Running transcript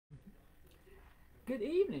Good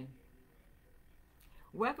evening.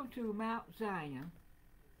 Welcome to Mount Zion,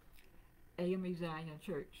 AME Zion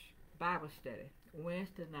Church Bible Study,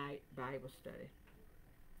 Wednesday night Bible study.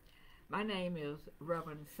 My name is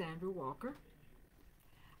Reverend Sandra Walker.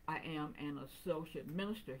 I am an associate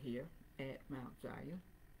minister here at Mount Zion,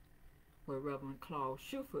 where Reverend Claude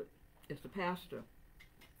Shuford is the pastor.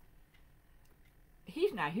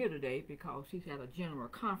 He's not here today because he's at a general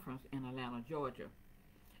conference in Atlanta, Georgia.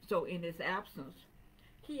 So in his absence,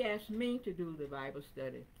 he asked me to do the Bible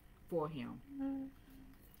study for him.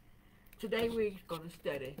 Today we're going to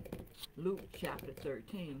study Luke chapter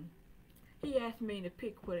 13. He asked me to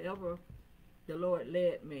pick whatever the Lord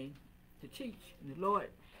led me to teach. And the Lord,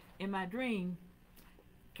 in my dream,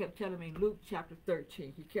 kept telling me Luke chapter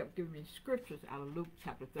 13. He kept giving me scriptures out of Luke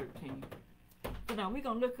chapter 13. So now we're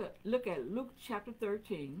going to look at Luke chapter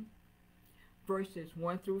 13, verses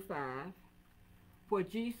 1 through 5, where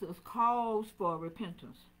Jesus calls for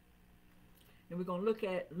repentance. And we're going to look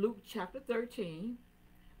at Luke chapter 13,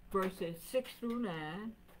 verses 6 through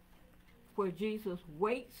 9, where Jesus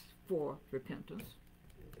waits for repentance.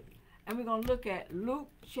 And we're going to look at Luke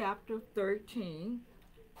chapter 13,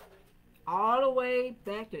 all the way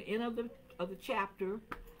back to the end of the chapter,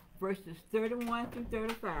 verses 31 through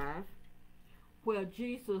 35, where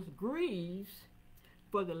Jesus grieves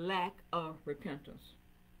for the lack of repentance.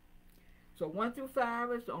 So 1 through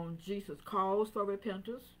 5 is on Jesus calls for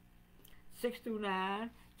repentance. 6 through 9,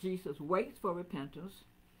 Jesus waits for repentance.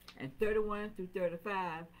 And 31 through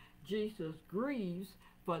 35, Jesus grieves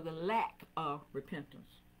for the lack of repentance.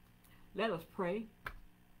 Let us pray.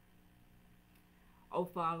 Oh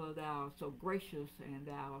Father, thou art so gracious and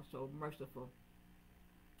thou art so merciful.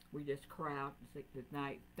 We just cry out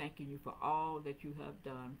tonight, thanking you for all that you have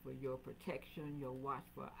done, for your protection, your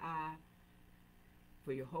watchful eye,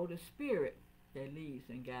 for your Holy Spirit that leads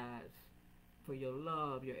and guides, for your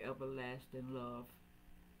love, your everlasting love.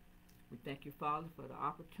 We thank you, Father, for the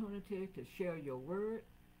opportunity to share your word.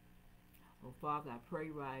 Oh, Father, I pray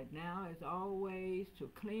right now, as always, to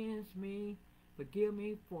cleanse me, forgive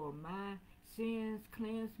me for my sins,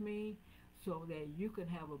 cleanse me, so that you can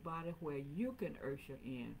have a body where you can usher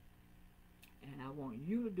in. And I want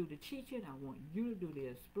you to do the teaching, I want you to do the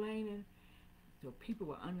explaining, so people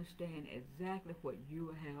will understand exactly what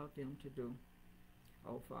you have them to do.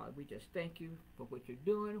 Oh, Father, we just thank you for what you're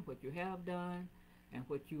doing, what you have done, and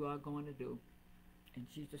what you are going to do. In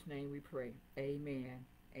Jesus' name we pray. Amen.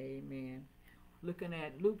 Amen. Looking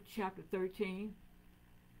at Luke chapter 13,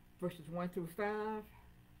 verses 1 through 5,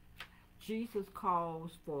 Jesus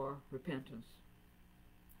calls for repentance.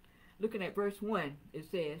 Looking at verse 1, it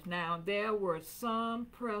says, Now there were some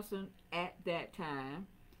present at that time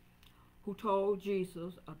who told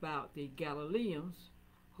Jesus about the Galileans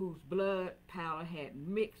whose blood Pilate had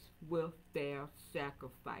mixed with their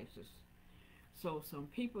sacrifices. So some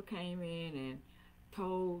people came in and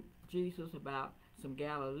told Jesus about some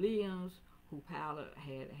Galileans who Pilate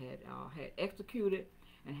had executed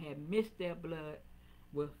and had mixed their blood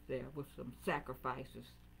with some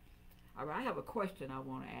sacrifices. All right, I have a question I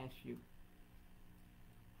want to ask you.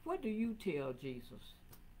 What do you tell Jesus?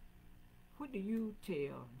 What do you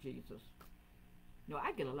tell Jesus? You know,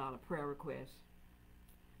 I get a lot of prayer requests.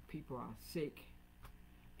 People are sick,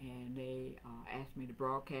 and they ask me to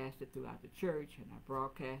broadcast it throughout the church, and I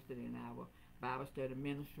broadcast it in our Bible study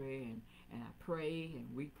ministry, and I pray,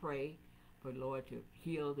 and we pray for the Lord to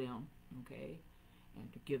heal them, okay,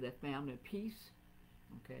 and to give that family peace,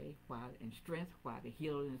 okay, and strength while the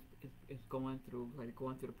healing is going through, while they're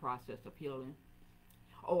going through the process of healing.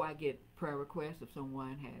 Oh, I get prayer requests if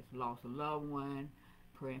someone has lost a loved one,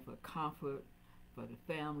 praying for comfort for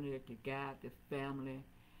the family, to guide the family,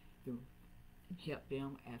 to help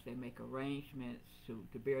them as they make arrangements to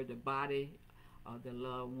bury the body of their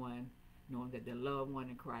loved one, knowing that their loved one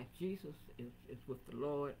in Christ Jesus is with the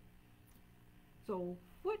Lord. So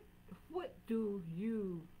what do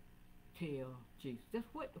you tell Jesus? That's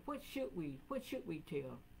what should we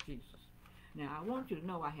tell Jesus? Now I want you to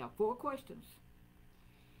know I have 4 questions.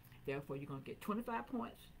 Therefore you're going to get 25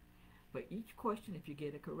 points for each question if you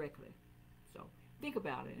get it correctly. So think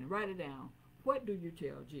about it and write it down. What do you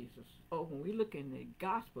tell Jesus? Oh, when we look in the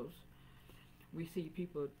Gospels, we see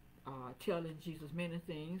people telling Jesus many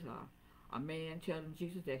things. A man telling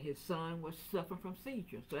Jesus that his son was suffering from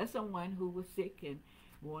seizures. So that's someone who was sick and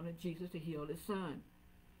wanted Jesus to heal his son.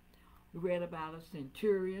 We read about a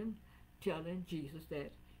centurion telling Jesus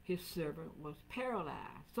that his servant was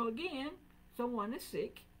paralyzed. So again, someone is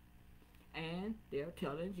sick, and they're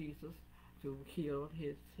telling Jesus to heal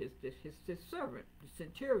his servant. The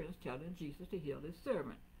centurion's telling Jesus to heal his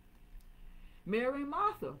servant. Mary and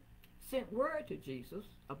Martha sent word to Jesus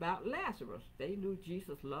about Lazarus. They knew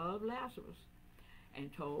Jesus loved Lazarus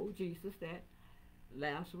and told Jesus that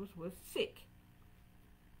Lazarus was sick.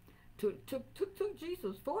 Took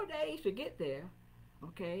Jesus 4 days to get there.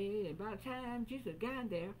 Okay, and by the time Jesus got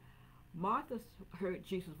there, Martha heard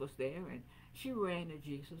Jesus was there, and she ran to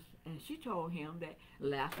Jesus, and she told him that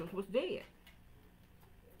Lazarus was dead.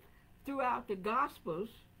 Throughout the Gospels,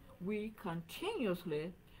 we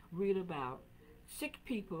continuously read about sick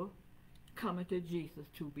people coming to Jesus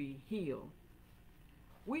to be healed.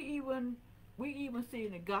 We even see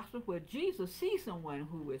in the Gospel where Jesus sees someone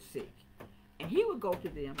who is sick, and he would go to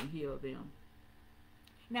them and heal them.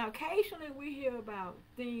 Now, occasionally we hear about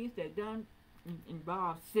things that don't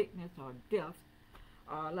involve sickness or death,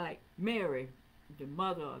 like Mary, the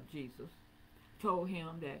mother of Jesus, told him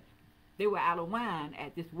that they were out of wine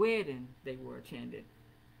at this wedding they were attending.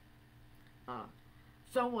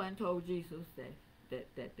 Someone told Jesus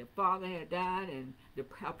that the father had died, and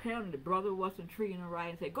apparently the brother wasn't treating him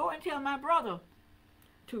right, and said, "Go and tell my brother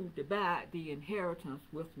to divide the inheritance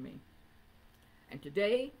with me." And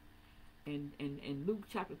today, in Luke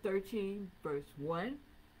chapter 13, verse 1,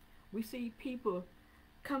 we see people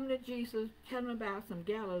coming to Jesus telling about some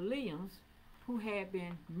Galileans who had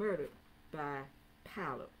been murdered by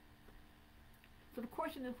Pilate. So the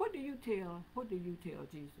question is, what do you tell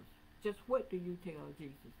Jesus? Just what do you tell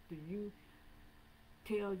Jesus? Do you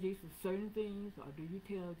tell Jesus certain things, or do you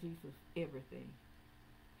tell Jesus everything?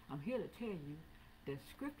 I'm here to tell you that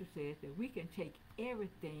Scripture says that we can take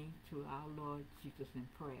everything to our Lord Jesus in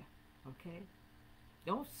prayer. Okay?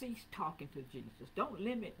 Don't cease talking to Jesus. Don't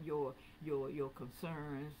limit your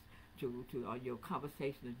concerns to or your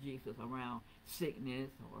conversation with Jesus around sickness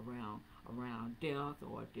or around death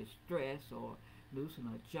or distress or losing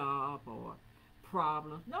a job or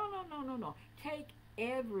problems. No. Take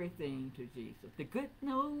everything to Jesus. The good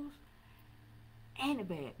news and the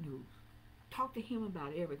bad news. Talk to him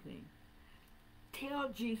about everything. Tell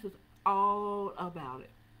Jesus all about it.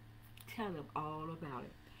 Tell him all about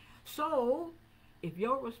it. So, if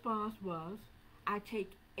your response was, I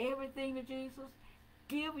take everything to Jesus,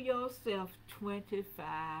 give yourself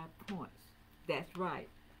 25 points. That's right.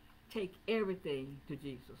 Take everything to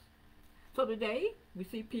Jesus. So today, we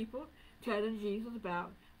see people telling Jesus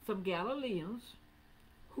about some Galileans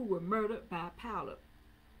who were murdered by Pilate.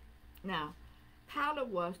 Now, Pilate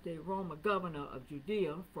was the Roman governor of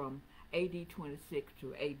Judea from AD 26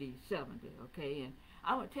 to AD 70, okay? And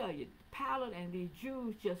I'm going to tell you, Pilate and these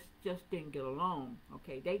Jews just didn't get along,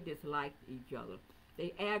 okay? They disliked each other.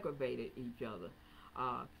 They aggravated each other.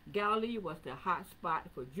 Galilee was the hot spot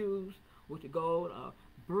for Jews with the goal of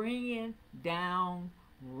bringing down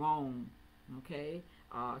Rome, okay?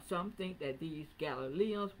 Some think that these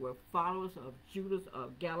Galileans were followers of Judas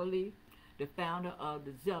of Galilee, the founder of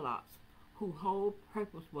the Zealots, whose whole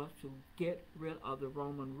purpose was to get rid of the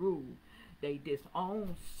Roman rule. They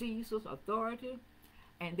disowned Caesar's authority,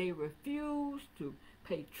 and they refused to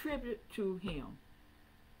pay tribute to him.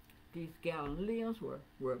 These Galileans were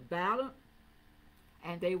violent,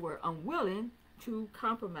 and they were unwilling to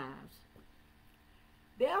compromise.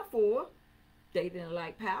 Therefore, they didn't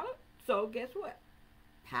like Pilate, so guess what?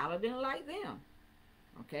 Pilate didn't like them,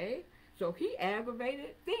 okay? So he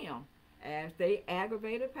aggravated them. As they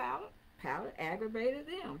aggravated Pilate, Pilate aggravated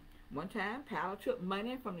them. One time, Pilate took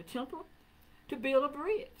money from the temple to build a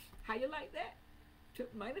bridge. How you like that?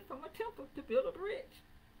 Took money from a temple to build a bridge.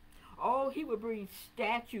 Oh, he would bring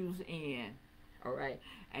statues in, all right,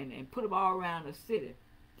 and put them all around the city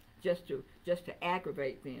just to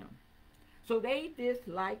aggravate them. So they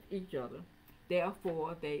disliked each other.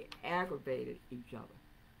 Therefore, they aggravated each other.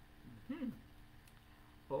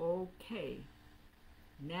 Okay.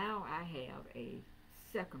 Now I have a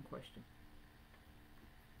second question.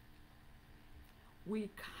 We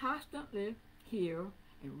constantly hear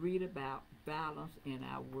and read about violence in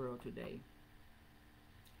our world today.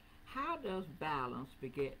 How does violence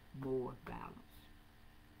beget more violence?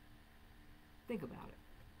 Think about it.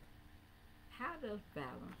 How does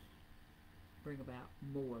violence bring about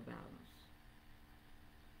more violence?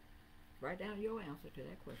 Write down your answer to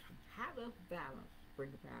that question. How does violence bring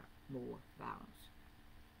about more violence?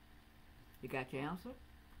 You got your answer?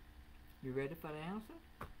 You ready for the answer?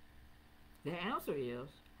 The answer is,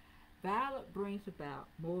 violence brings about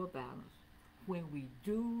more violence when we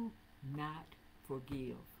do not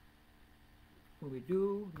forgive. When we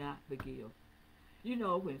do not forgive. You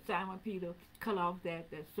know, when Simon Peter cut off that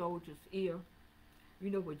soldier's ear, you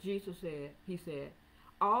know what Jesus said? He said,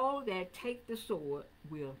 all that take the sword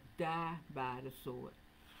will die by the sword.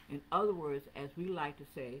 In other words, as we like to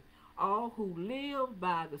say, all who live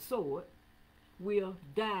by the sword will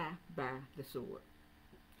die by the sword.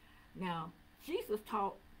 Now, Jesus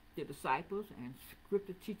taught the disciples, and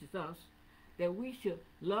Scripture teaches us, that we should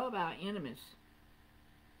love our enemies,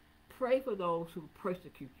 pray for those who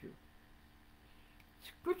persecute you.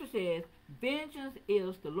 Scripture says, vengeance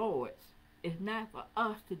is the Lord's. It's not for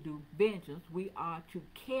us to do vengeance. We are to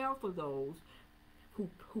care for those who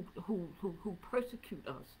persecute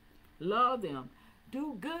us. Love them.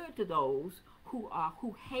 Do good to those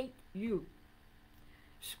who hate you.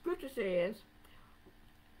 Scripture says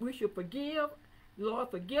we should forgive. Lord,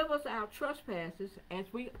 forgive us our trespasses as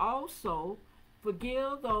we also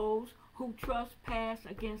forgive those who trespass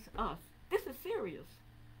against us. This is serious.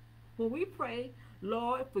 When we pray,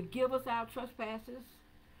 Lord, forgive us our trespasses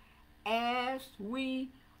as we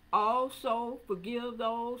also forgive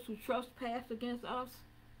those who trespass against us.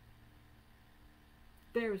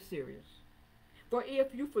 Very serious. For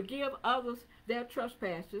if you forgive others their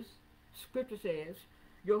trespasses, Scripture says,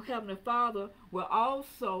 your heavenly Father will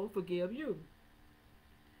also forgive you.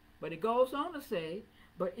 But it goes on to say,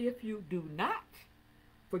 but if you do not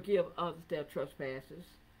forgive others their trespasses,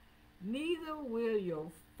 neither will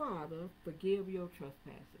your Father forgive your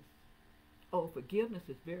trespasses. Oh, forgiveness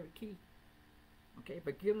is very key. Okay,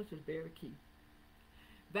 forgiveness is very key.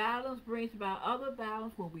 Violence brings about other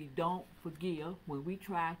violence when we don't forgive, when we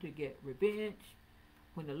try to get revenge.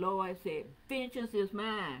 When the Lord said, vengeance is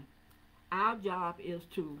mine, our job is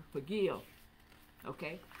to forgive.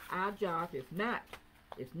 Okay? Our job is not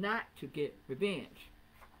to get revenge.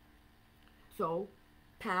 So,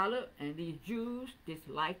 Pilate and these Jews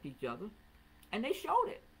disliked each other, and they showed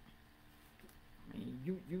it. I mean,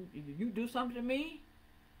 you do something to me,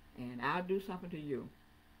 and I'll do something to you.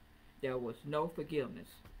 There was no forgiveness.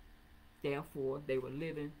 Therefore, they were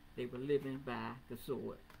living by the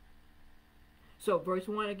sword. So verse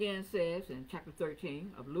 1 again says in chapter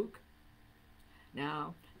 13 of Luke,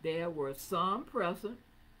 now there were some present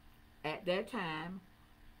at that time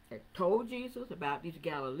that told Jesus about these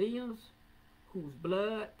Galileans whose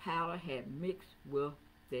blood Pilate had mixed with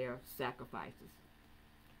their sacrifices.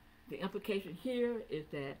 The implication here is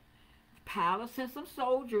that Pilate sent some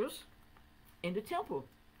soldiers in the temple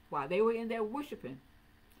while they were in there worshiping,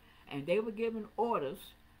 and they were given orders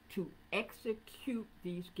to execute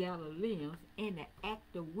these Galileans in the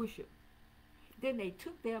act of worship. Then they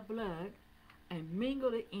took their blood and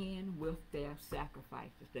mingled it in with their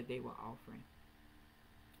sacrifices that they were offering.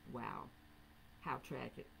 Wow, how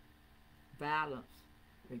tragic. Violence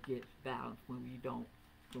begets violence when we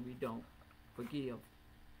don't forgive.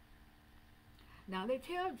 Now they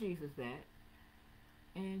tell Jesus that,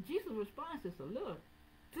 and Jesus' response is a little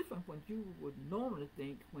different from what you would normally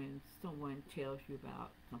think when someone tells you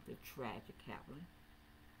about something tragic happening.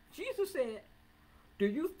 Jesus said, do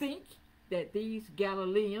you think that these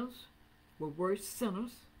Galileans were worse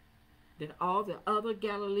sinners than all the other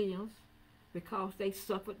Galileans because they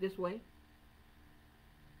suffered this way?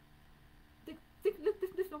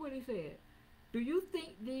 Listen to what he said. Do you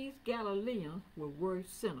think these Galileans were worse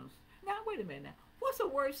sinners? Now, wait a minute now. What's a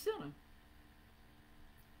worse sinner?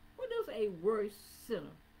 What is a worse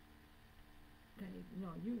sinner? Okay, you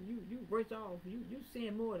know, you worse off. You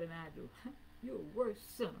sin more than I do. You're a worse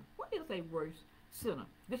sinner. What is a worse sinner?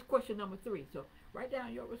 This is question number 3. So write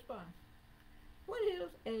down your response. What is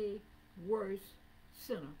a worse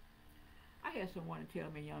sinner? I had someone tell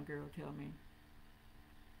me, a young girl tell me,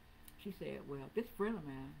 she said, well, this friend of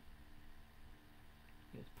mine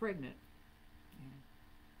is pregnant, and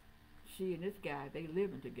she and this guy, they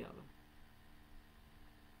living together.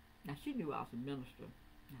 Now, she knew I was a minister,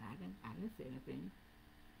 and I didn't say anything,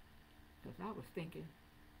 because I was thinking,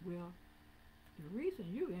 well, the reason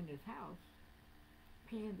you in this house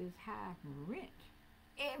paying this high rent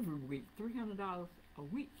every week, $300 a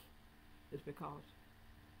week, is because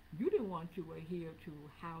you didn't want to adhere to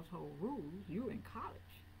household rules. You were in college,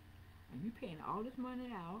 and you paying all this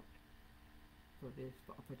money out for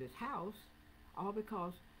this house, all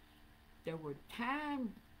because there were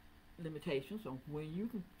time limitations on when you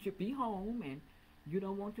should be home, and you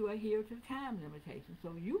don't want to adhere to the time limitations.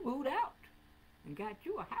 So you moved out and got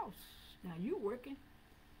you a house. Now you working,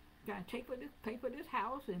 trying to pay for this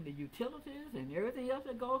house and the utilities and everything else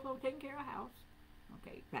that goes on taking care of the house.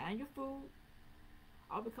 Okay, buying your food,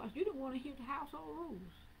 all because you didn't want to adhere to household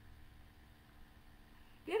rules.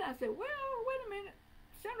 Then I said, well, wait a minute,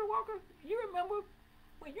 Sandra Walker, you remember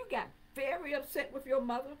when you got very upset with your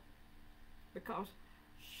mother because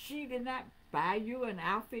she did not buy you an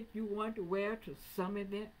outfit you wanted to wear to some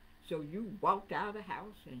event, so you walked out of the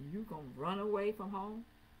house and you gonna run away from home?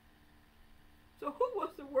 So who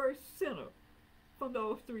was the worst sinner from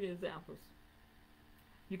those 3 examples?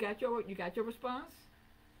 You got your response?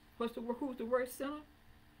 Who's the worst sinner?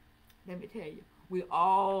 Let me tell you, we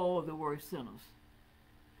all the worst sinners.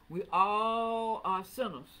 We all are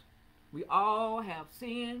sinners. We all have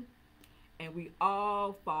sinned, and we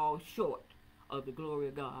all fall short of the glory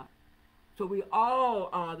of God. So we all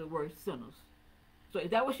are the worst sinners. So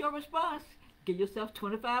if that was your response, give yourself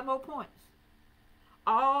 25 more points.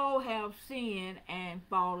 All have sinned and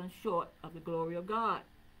fallen short of the glory of God.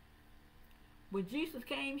 When Jesus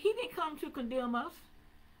came, he didn't come to condemn us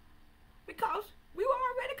because we were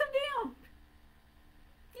already condemned.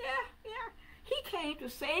 Yeah. He came to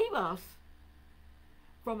save us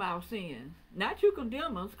from our sins, not to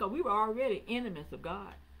condemn us, because we were already enemies of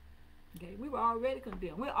God. Okay, we were already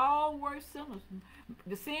condemned. We're all worse sinners.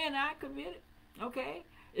 The sin I committed, okay,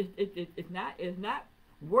 it's not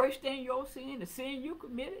worse than your sin. The sin you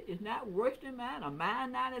committed is not worse than mine, or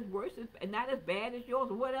mine not as worse, not as bad as yours,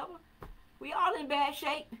 or whatever. We all in bad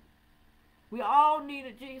shape. We all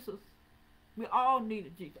needed Jesus. We all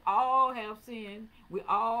needed Jesus. All have sinned. We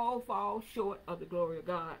all fall short of the glory of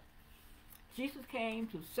God. Jesus came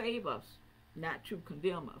to save us, not to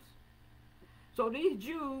condemn us. So these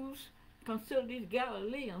Jews consider these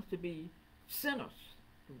Galileans to be sinners,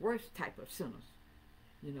 the worst type of sinners.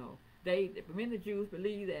 You know, many Jews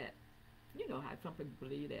believe that, you know how some people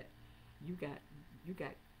believe that you got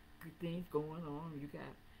good things going on, you got,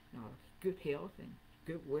 you know, good health and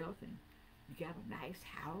good wealth, and you got a nice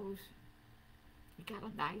house, you got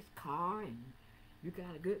a nice car, and you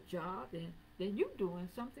got a good job, then you're doing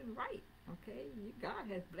something right. Okay,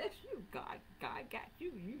 God has blessed you. God got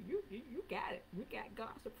you. You got it. You got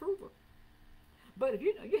God's approval. But if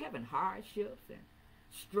you're having hardships and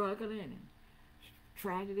struggling and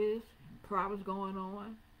tragedies and problems going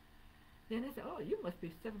on, then they say, oh, you must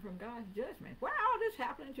be suffering from God's judgment. Why all this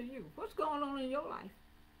happening to you? What's going on in your life?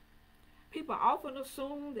 People often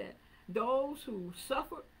assume that those who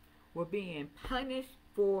suffered were being punished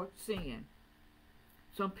for sin.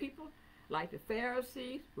 Some people, like the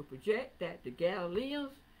Pharisees, would project that the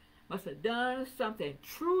Galileans must have done something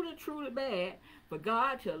truly bad for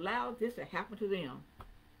God to allow this to happen to them.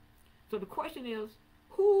 So the question is,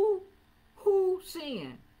 who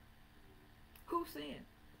sinned? Who sinned?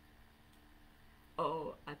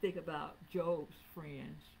 Oh, I think about Job's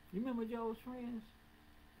friends. You remember Job's friends?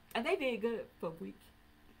 And they did good for weeks.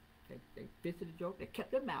 They visited Job. They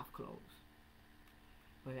kept their mouth closed.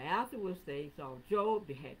 But afterwards, they saw Job.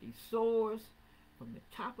 They had these sores from the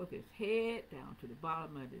top of his head down to the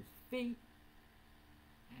bottom of his feet.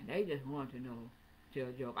 And they just wanted to know,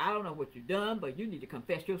 tell Job, I don't know what you've done, but you need to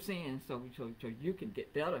confess your sins so you can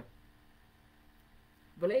get better.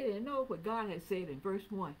 But they didn't know what God had said in verse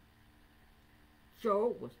 1.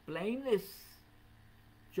 Job was blameless.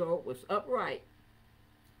 Job was upright.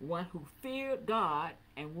 One who feared God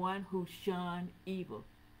and one who shunned evil.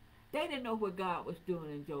 They didn't know what God was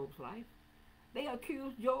doing in Job's life. They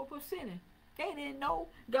accused Job of sinning. They didn't know.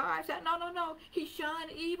 God said, no. He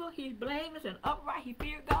shunned evil. He's blameless and upright. He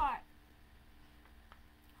feared God.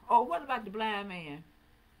 Oh, what about the blind man?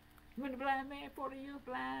 Remember the blind man, 40 years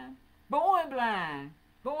blind? Born blind.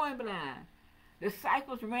 The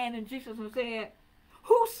disciples ran to Jesus and said,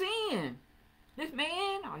 who sinned? This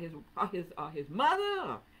man or his mother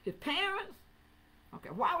or his parents? Okay,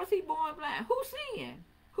 why was he born blind? Who sinned?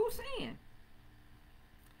 Who sinned?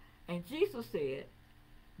 And Jesus said,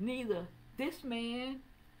 neither this man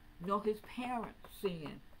nor his parents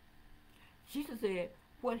sinned. Jesus said,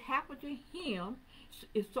 what happened to him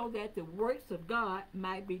is so that the works of God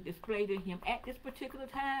might be displayed in him at this particular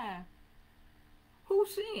time. Who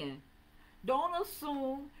sinned? Don't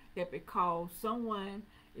assume that because someone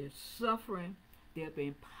is suffering, they're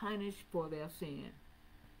being punished for their sin.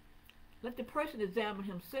 Let the person examine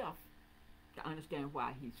himself to understand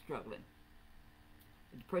why he's struggling.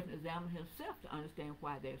 Let the person examine himself to understand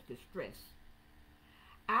why there's distress.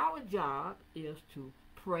 Our job is to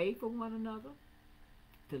pray for one another,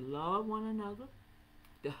 to love one another,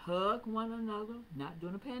 to hug one another, not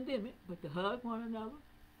during a pandemic, but to hug one another,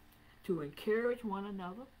 to encourage one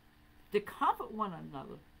another, to comfort one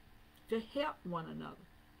another, to help one another.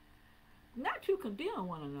 Not to condemn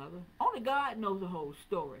one another. Only God knows the whole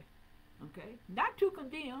story. Okay? Not to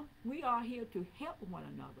condemn. We are here to help one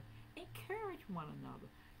another, encourage one another,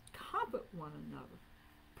 comfort one another,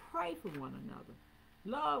 pray for one another,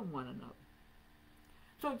 love one another.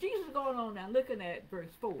 So Jesus is going on now looking at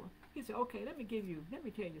verse 4. He said, okay, let me tell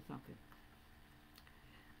you something.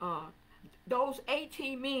 Those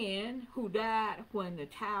 18 men who died when the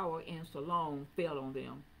tower in Siloam fell on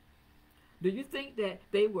them, do you think that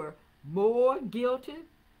they were more guilty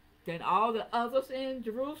than all the others in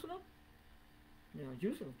Jerusalem? You know,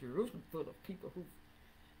 Jerusalem full of people who,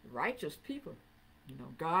 righteous people, you know,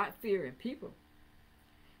 God-fearing people.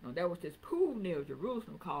 You know, there was this pool near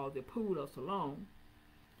Jerusalem called the Pool of Siloam,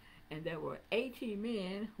 and there were 18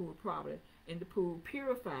 men who were probably in the pool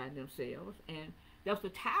purifying themselves, and there was a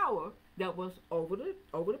tower that was over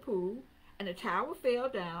the pool, and the tower fell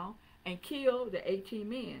down and killed the 18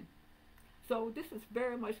 men. So this is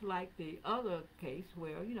very much like the other case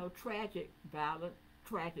where, you know, tragic, violent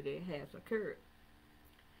tragedy has occurred.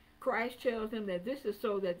 Christ tells them that this is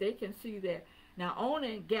so that they can see that not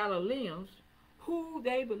only Galileans, who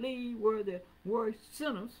they believe were the worst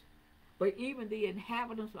sinners, but even the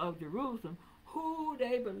inhabitants of Jerusalem, who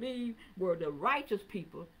they believe were the righteous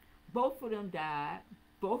people, both of them died,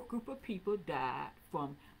 both group of people died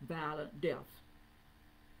from violent deaths.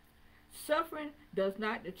 Suffering does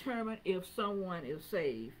not determine if someone is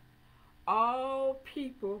saved. All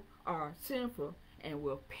people are sinful and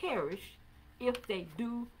will perish if they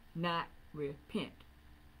do not repent.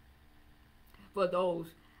 For those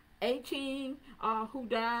 18 who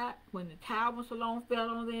died when the Tower of Siloam fell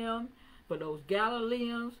on them, for those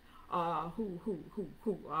Galileans who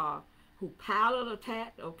Pilate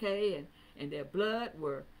attacked, okay, and their blood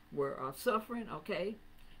were suffering, okay.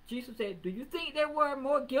 Jesus said, do you think they were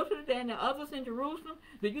more guilty than the others in Jerusalem?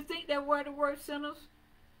 Do you think they were the worst sinners?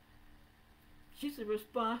 Jesus'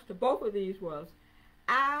 response to both of these was,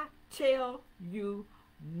 I tell you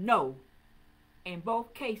no. In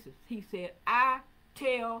both cases, he said, I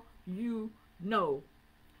tell you no.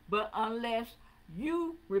 But unless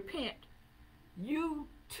you repent, you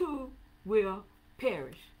too will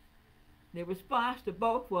perish. The response to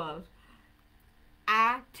both was,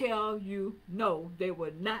 I tell you no, they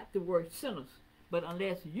were not the worst sinners. But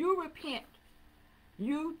unless you repent,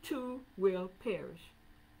 you too will perish.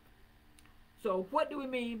 So what do we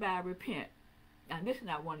mean by repent? Now this is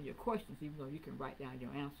not one of your questions, even though you can write down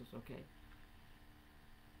your answers, okay?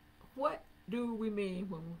 What do we mean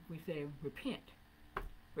when we say repent?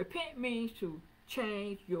 Repent means to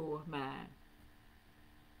change your mind.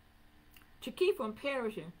 To keep from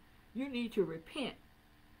perishing, you need to repent.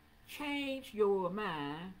 Change your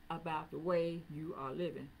mind about the way you are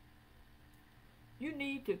living. You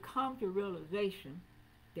need to come to realization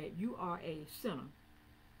that you are a sinner.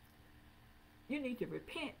 You need to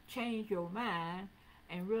repent, change your mind,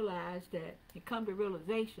 and realize that, and come to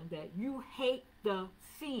realization that you hate the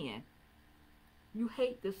sin. You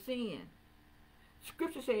hate the sin.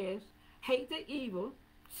 Scripture says, hate the evil,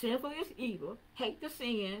 sinful is evil, hate the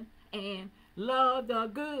sin, and love the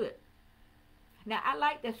good. Now, I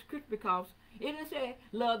like that scripture because it didn't say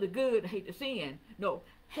love the good and hate the sin. No,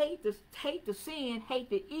 hate the sin, hate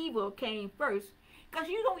the evil came first, because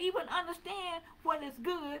you don't even understand what is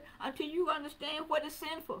good until you understand what is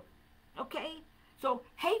sinful. Okay? So,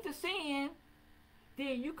 hate the sin,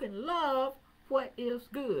 then you can love what is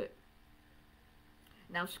good.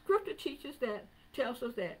 Now, scripture tells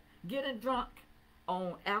us that getting drunk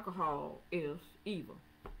on alcohol is evil.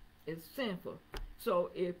 It's sinful.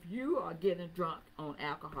 So if you are getting drunk on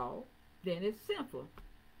alcohol, then it's sinful.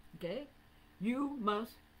 Okay? You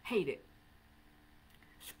must hate it.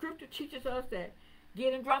 Scripture teaches us that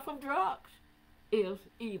getting drunk from drugs is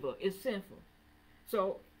evil, is sinful.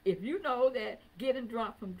 So if you know that getting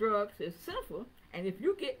drunk from drugs is sinful, and if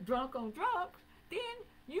you get drunk on drugs, then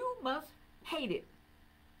you must hate it.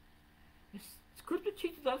 Scripture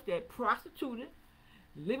teaches us that prostituting,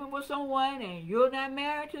 living with someone and you're not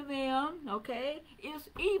married to them, okay, is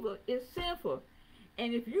evil, is sinful.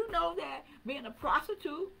 And if you know that being a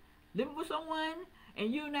prostitute, living with someone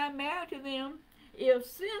and you're not married to them is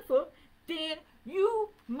sinful, then you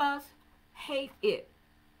must hate it.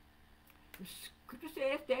 The scripture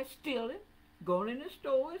says that stealing, going in the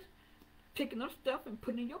stores, picking up stuff and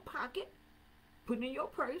putting in your pocket, putting in your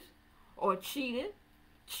purse, or cheating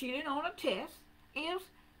on a test is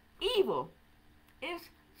evil. It's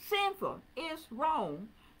sinful. It's wrong.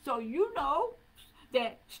 So you know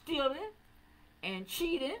that stealing and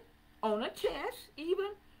cheating on a test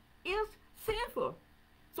even is sinful.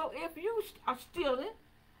 So if you are stealing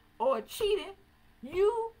or cheating,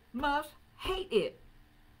 you must hate it.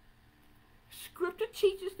 Scripture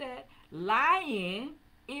teaches that lying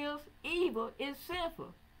is evil, is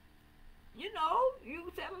sinful. You know,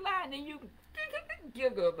 you tell a lie and then you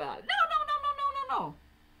giggle about it. No.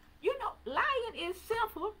 You know, lying is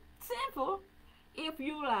sinful. If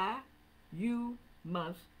you lie, you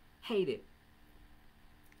must hate it.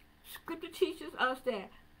 Scripture teaches us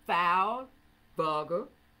that foul, vulgar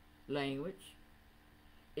language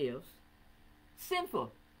is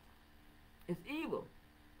sinful. It's evil.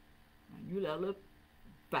 You let a little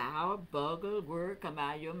foul, bugger word come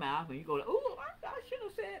out of your mouth and you go, "Ooh, I should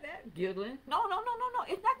have said that," giggling. No, no, no, no, no.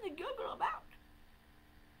 It's nothing to giggle about.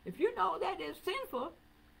 If you know that is sinful,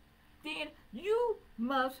 then you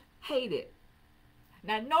must hate it.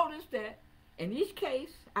 Now notice that in each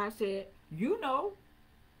case I said, you know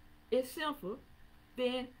it's sinful,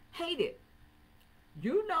 then hate it.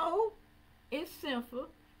 You know it's sinful,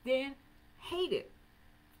 then hate it.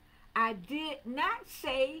 I did not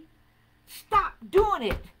say stop doing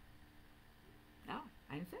it. No,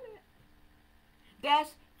 I didn't say that.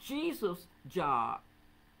 That's Jesus' job.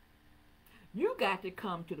 You got to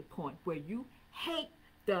come to the point where you hate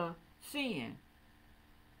the sin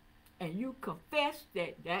and you confess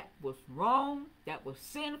that that was wrong, that was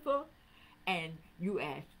sinful, and you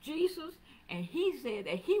ask Jesus, and he said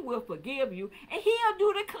that he will forgive you, and he'll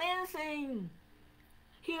do the cleansing.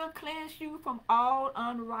 He'll cleanse you from all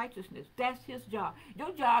unrighteousness. That's his job.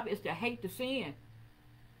 Your job is to hate the sin.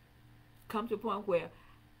 Come to a point where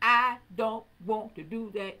I don't want to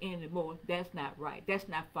do that anymore. That's not right. That's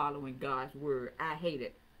not following God's word. I hate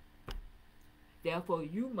it. Therefore,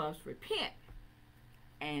 you must repent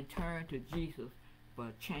and turn to Jesus for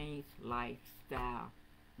a changed lifestyle,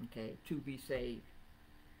 okay, to be saved.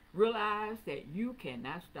 Realize that you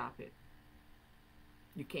cannot stop it.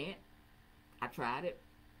 You can't. I tried it.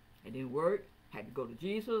 It didn't work. Had to go to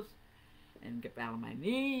Jesus and get down on my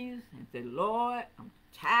knees and say, Lord, I'm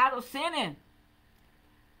tired of sinning.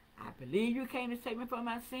 I believe you came to save me from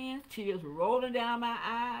my sins. Tears rolling down my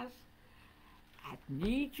eyes. I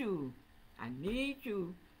need you. I need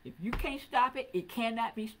you. If you can't stop it, it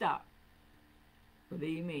cannot be stopped.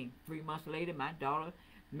 Believe me, 3 months later, my daughter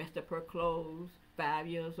messed up her clothes. 5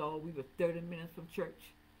 years old. We were 30 minutes from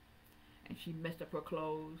church. And she messed up her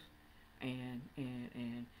clothes. And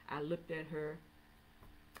I looked at her.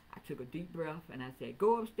 I took a deep breath and I said,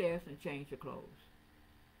 go upstairs and change your clothes.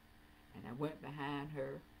 And I went behind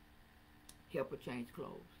her, helped her change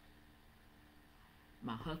clothes.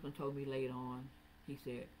 My husband told me later on, he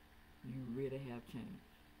said, you really have changed.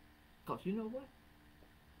 Because you know what?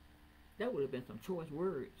 That would have been some choice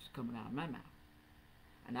words coming out of my mouth.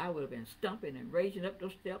 And I would have been stumping and raging up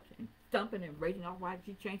those steps and stumping and raging off why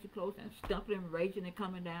she changed her clothes and stumping and raging and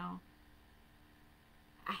coming down.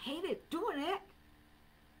 I hated doing that.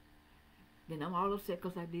 Then I'm all upset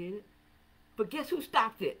because I did it. But guess who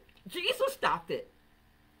stopped it? Jesus stopped it.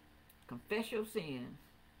 Confess your sins.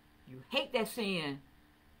 You hate that sin.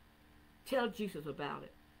 Tell Jesus about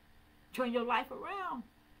it. Turn your life around.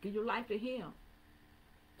 Give your life to him.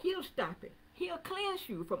 He'll stop it. He'll cleanse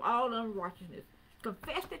you from all unrighteousness.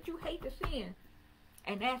 Confess that you hate the sin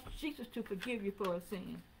and ask Jesus to forgive you for a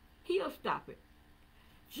sin. He'll stop it.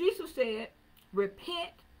 Jesus said,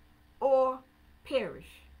 repent or perish.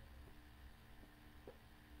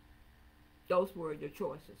 Those were your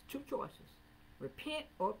choices. 2 choices. Repent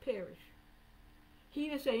or perish. He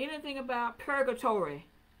didn't say anything about purgatory.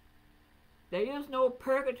 There is no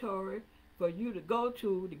purgatory for you to go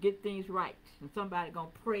to get things right. And somebody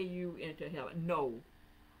going to pray you into heaven. No.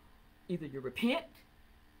 Either you repent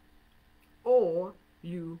or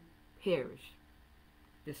you perish.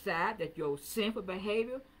 Decide that your sinful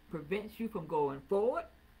behavior prevents you from going forward.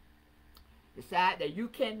 Decide that you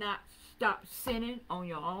cannot stop sinning on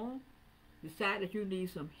your own. Decide that you need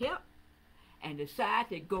some help. And decide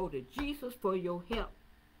to go to Jesus for your help.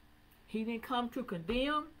 He didn't come to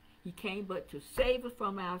condemn. He came but to save us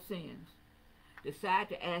from our sins. Decide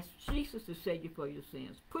to ask Jesus to save you for your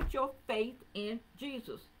sins. Put your faith in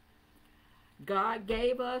Jesus. God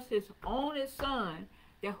gave us his only Son,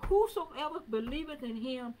 that whosoever believeth in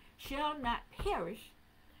him shall not perish,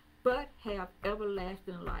 but have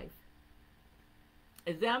everlasting life.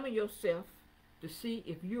 Examine yourself to see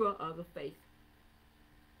if you are of the faith.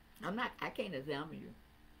 I can't examine you.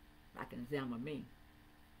 I can examine me.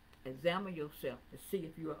 Examine yourself to see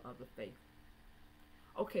if you are of the faith.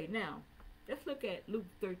 Okay, now, let's look at Luke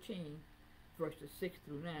 13, verses 6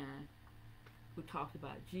 through 9, who talks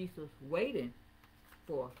about Jesus waiting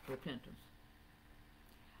for repentance.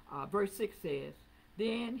 Verse 6 says,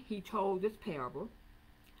 then he told this parable.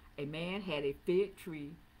 A man had a fig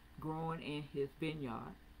tree growing in his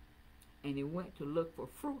vineyard, and he went to look for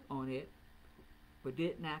fruit on it, but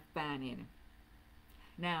did not find any.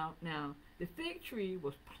 Now, the fig tree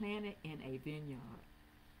was planted in a vineyard,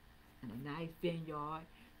 in a nice vineyard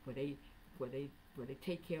where they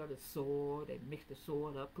take care of the soil. They mix the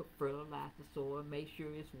soil up, put fertilize the soil, make sure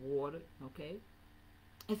it's watered. Okay,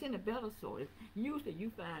 it's in a better soil. Usually,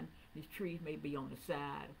 you find these trees may be on the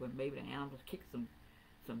side where maybe the animals kick some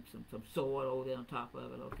soil over there on top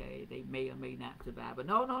of it. Okay, they may or may not survive. But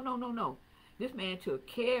no. This man took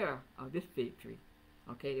care of this fig tree.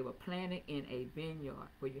 Okay, they were planted in a vineyard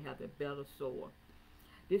where you have the better soil.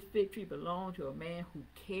 This fig tree belonged to a man who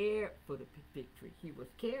cared for the fig tree. He was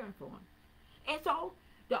caring for him. And so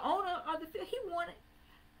the owner of the fig, he wanted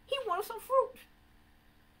some fruit.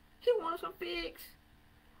 He wanted some figs.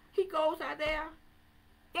 He goes out there.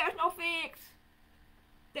 There's no figs.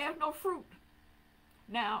 There's no fruit.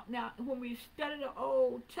 Now, when we study the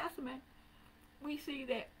Old Testament, we see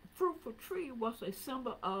that fruitful tree was a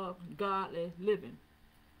symbol of godly living.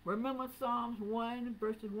 Remember Psalms 1,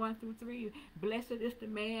 verses 1 through 3. Blessed is the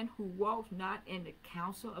man who walks not in the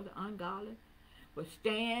counsel of the ungodly, but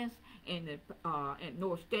stands in the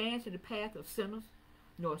nor stands in the path of sinners,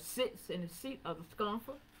 nor sits in the seat of the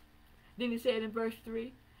scornful. Then he said in verse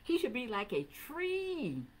 3, he should be like a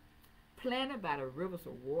tree planted by the rivers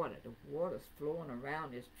of water. The water's flowing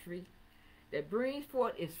around this tree that brings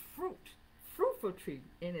forth its fruit, fruitful tree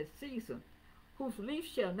in its season, whose leaf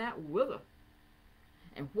shall not wither,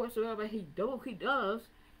 and whatsoever he does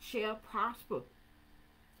shall prosper.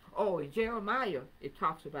 Oh, in Jeremiah it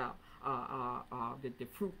talks about the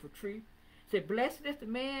fruitful tree. It said, blessed is the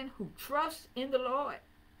man who trusts in the Lord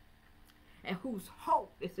and whose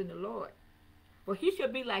hope is in the Lord. For he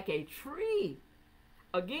shall be like a tree,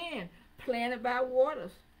 again, planted by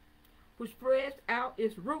waters, who spreads out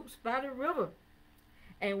its roots by the river,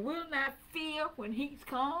 and will not fear when he's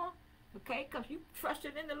come, okay, because you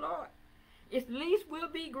trusted in the Lord. Its leaves will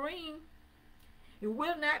be green. It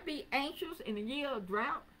will not be anxious in the year of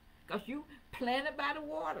drought, because you planted by the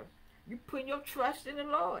water. You put your trust in the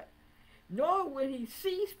Lord. Nor will he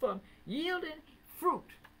cease from yielding fruit,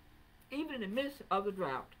 even in the midst of the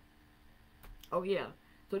drought. Oh yeah.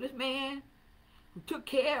 So this man who took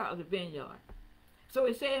care of the vineyard. So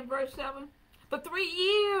it said in verse 7, for 3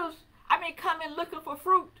 years I've been coming looking for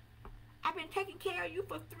fruit. I've been taking care of you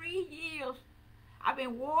for 3 years. I've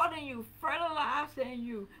been watering you, fertilizing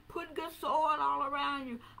you, putting good soil all around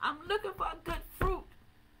you. I'm looking for good fruit.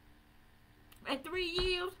 In 3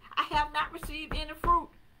 years, I have not received any fruit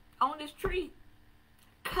on this tree.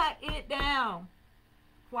 Cut it down.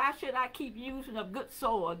 Why should I keep using a good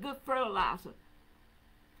soil, good fertilizer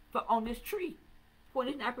on this tree when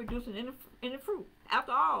it's not producing any fruit?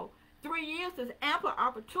 After all, 3 years is ample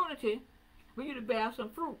opportunity for you to bear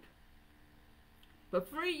some fruit. For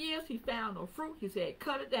 3 years he found no fruit. He said,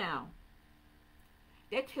 cut it down.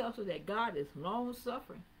 That tells us that God is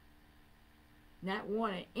long-suffering, not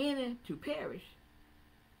wanting any to perish.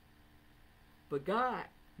 But God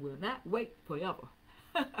will not wait forever.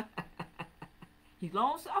 He's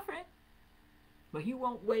long-suffering, but he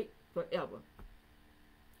won't wait forever.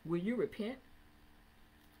 Will you repent?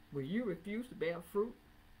 Will you refuse to bear fruit?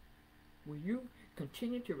 Will you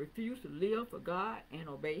continue to refuse to live for God and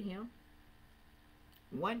obey him?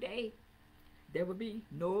 One day, there will be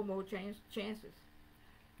no more chances.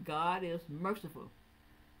 God is merciful,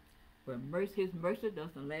 but his mercy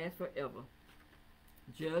doesn't last forever.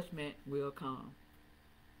 Judgment will come.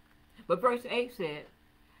 But verse 8 said,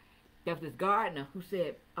 there was this gardener who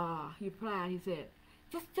said, he replied, he said,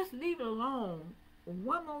 just leave it alone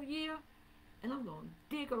 1 more year, and I'm going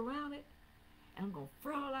to dig around it, and I'm going to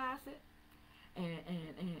fertilize it,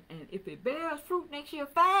 and if it bears fruit next year,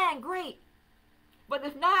 fine, great. But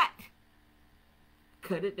if not,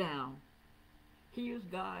 cut it down. Here's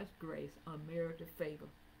God's grace, unmerited favor.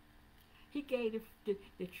 He gave the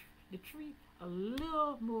tree a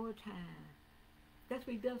little more time. That's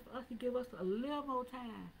what he does for us. He gives us a little more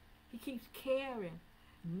time. He keeps caring,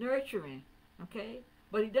 nurturing, okay?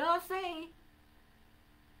 But he does say,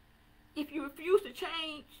 if you refuse to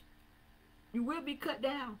change, you will be cut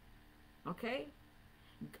down, okay?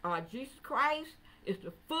 Jesus Christ is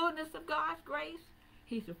the fullness of God's grace.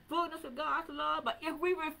 He's the fullness of God's love. But if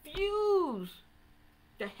we refuse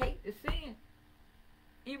to hate the sin,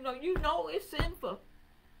 even though you know it's sinful,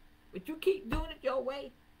 but you keep doing it your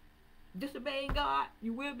way, disobeying God,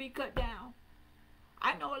 you will be cut down.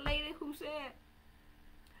 I know a lady who said,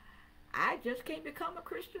 I just can't become a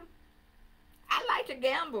Christian. I like to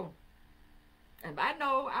gamble. And I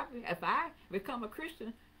know if I become a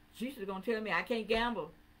Christian, Jesus is going to tell me I can't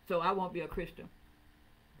gamble, so I won't be a Christian.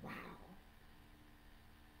 Wow.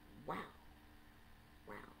 Wow.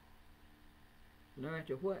 Wow. Learn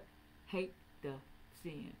to what? Hate the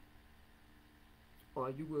sin, or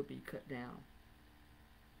you will be cut down.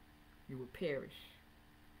 You will perish.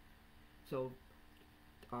 So,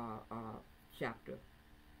 chapter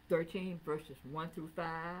 13, verses 1 through 5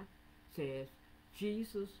 says,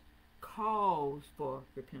 Jesus calls for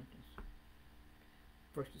repentance.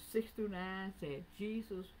 Verses 6 through 9 said,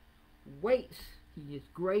 Jesus waits. He is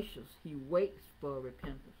gracious. He waits for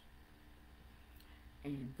repentance.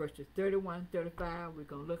 And verses 31, 35, we're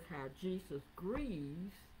going to look how Jesus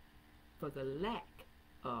grieves for the lack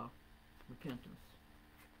of repentance.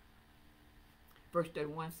 Verse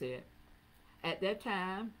 31 said, at that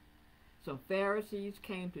time, some Pharisees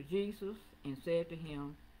came to Jesus and said to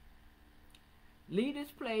him, leave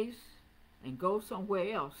this place and go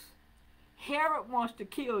somewhere else. Herod wants to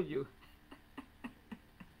kill you.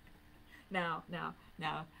 Now,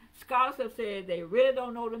 scholars have said they really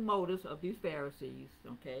don't know the motives of these Pharisees.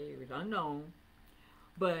 Okay, it was unknown.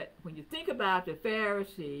 But when you think about the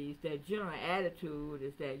Pharisees, their general attitude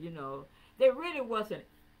is that, they really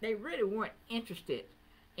weren't interested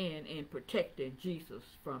in protecting Jesus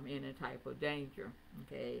from any type of danger.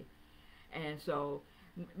 Okay, and so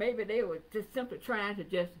maybe they were just simply trying to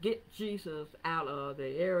just get Jesus out of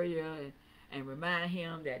the area and remind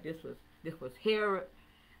him that this was Herod,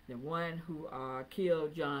 the one who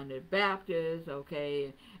killed John the Baptist.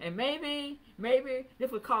 Okay, and maybe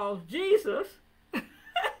this would cause Jesus to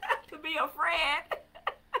be afraid.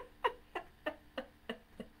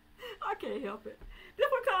 I can't help it. This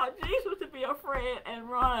would cause Jesus to be afraid and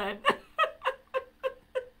run.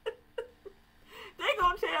 They're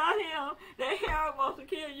going to tell him that Herod wants to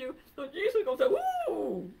kill you. So Jesus is going to say,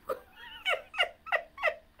 woo!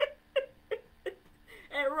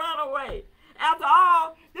 and run away. After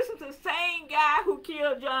all, this is the same guy who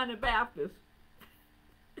killed John the Baptist.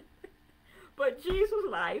 But Jesus'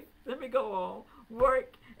 life, let me go on,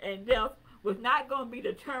 work and death was not going to be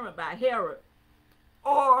determined by Herod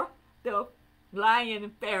or the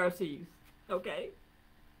lying Pharisees. Okay?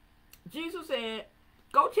 Jesus said,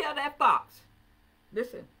 go tell that fox.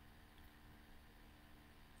 Listen.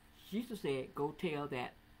 Jesus said, go tell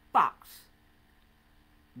that fox.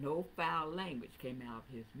 No foul language came out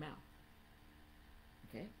of his mouth.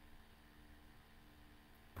 Okay?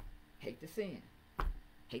 Hate the sin.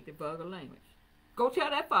 Hate the vulgar language. Go tell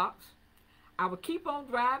that fox, I will keep on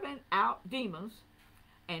driving out demons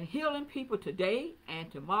and healing people today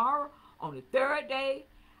and tomorrow. On the third day,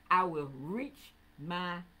 I will reach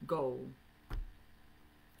my goal.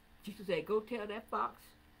 Jesus said, go tell that fox,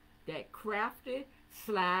 that crafty,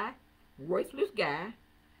 sly, worthless guy,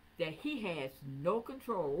 that he has no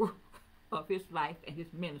control of his life and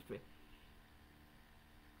his ministry.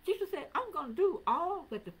 Jesus said, I'm going to do all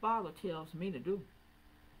that the Father tells me to do.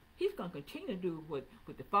 He's going to continue to do what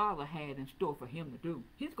the Father had in store for him to do.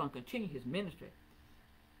 He's going to continue his ministry.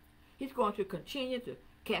 He's going to continue to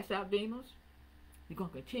cast out demons. He's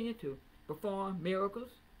going to continue to perform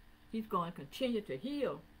miracles. He's going to continue to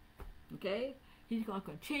heal. Okay? He's going to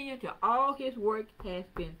continue till all his work has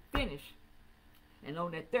been finished. And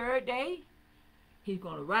on that third day, he's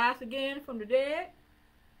going to rise again from the dead.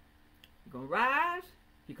 He's going to rise.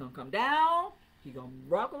 He's going to come down. He's going to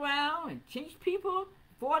walk around and teach people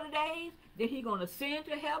 40 days. Then he's going to ascend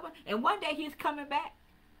to heaven. And one day he's coming back.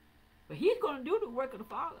 But he's going to do the work of the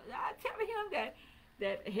Father. I'm telling him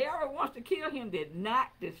that Herod wants to kill him did not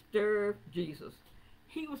disturb Jesus.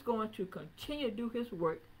 He was going to continue to do his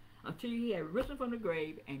work until he had risen from the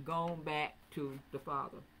grave and gone back to the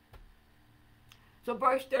Father. So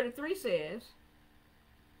verse 33 says,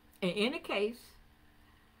 in any case,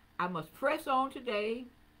 I must press on today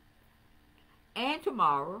and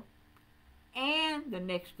tomorrow and the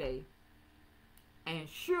next day. And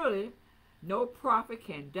surely no prophet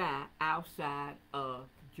can die outside of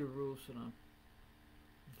Jerusalem.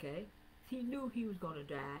 Okay? He knew he was going to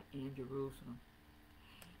die in Jerusalem.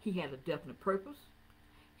 He had a definite purpose.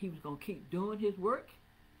 He was going to keep doing his work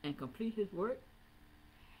and complete his work.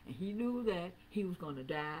 And he knew that he was going to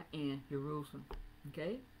die in Jerusalem.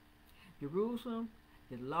 Okay? Jerusalem,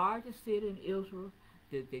 the largest city in Israel,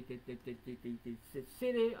 the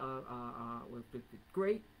city with the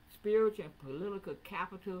great spiritual and political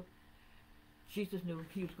capital. Jesus knew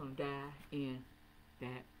he was going to die in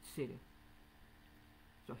that city.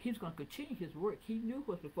 So he was going to continue his work. He knew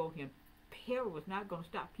what was before him. Herod was not going to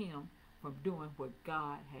stop him from doing what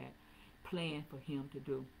God had planned for him to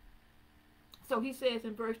do. So he says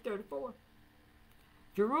in verse 34,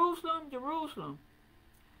 Jerusalem, Jerusalem,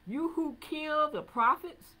 you who kill the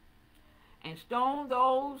prophets and stone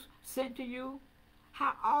those sent to you,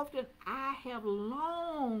 how often I have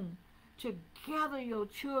longed to gather your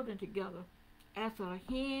children together as a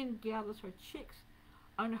hen gathers her chicks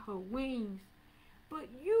under her wings, but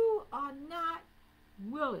you are not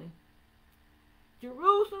willing.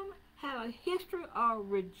 Jerusalem had a history of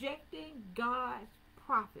rejecting God's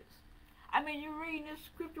prophets. I mean, you read in this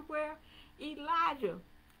scripture where Elijah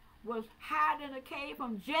was hiding in a cave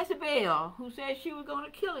from Jezebel, who said she was going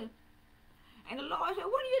to kill him. And the Lord said,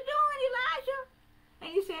 what are you doing, Elijah? And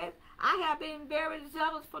he said, I have been very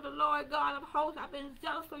zealous for the Lord God of hosts. I've been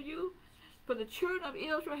zealous for you. For the children of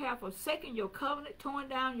Israel have forsaken your covenant, torn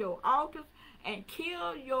down your altars, and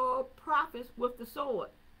killed your prophets with the sword.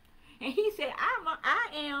 And he said, I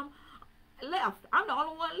am left. I'm the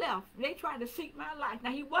only one left. They tried to seek my life.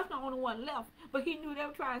 Now, he wasn't the only one left, but he knew they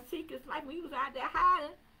were trying to seek his life when he was out there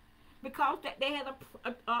hiding, because they had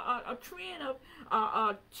a trend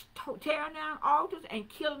of tearing down altars and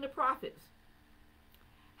killing the prophets.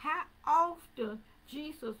 How often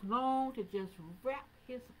Jesus longed to just wrap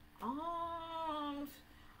his arms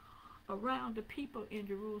around the people in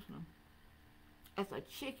Jerusalem, as a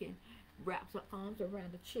chicken wraps her arms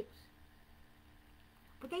around the chicks.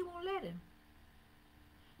 But they won't let him.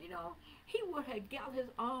 You know, he would have got his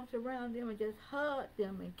arms around them and just hugged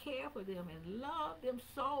them and cared for them and loved them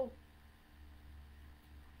so.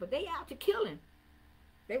 But they out to kill him.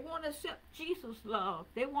 They want to accept Jesus' love.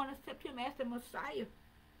 They want to accept him as the Messiah.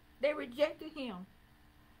 They rejected him.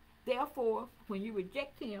 Therefore, when you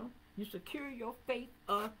reject him, you secure your fate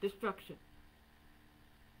of destruction.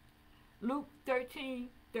 Luke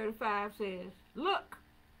 13:35 says, look,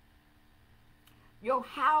 your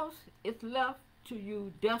house is left to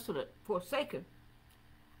you desolate, forsaken.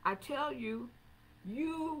 I tell you,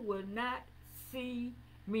 you will not see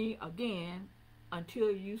me again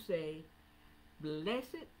until you say,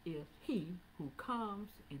 blessed is he who comes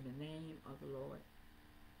in the name of the Lord.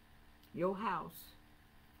 Your house,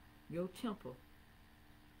 your temple,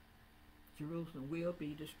 Jerusalem will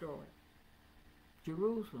be destroyed.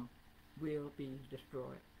 Jerusalem will be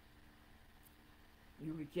destroyed.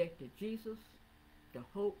 You rejected Jesus, the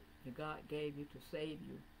hope that God gave you to save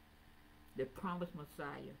you, the promised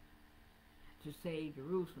Messiah to save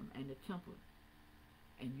Jerusalem and the temple,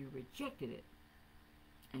 and you rejected it,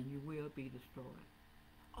 and you will be destroyed.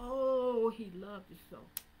 Oh, he loved you so.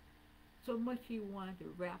 So much he wanted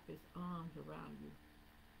to wrap his arms around you.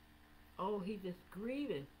 Oh, he just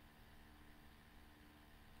grieving.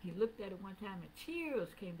 He looked at it one time and tears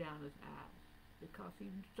came down his eyes because he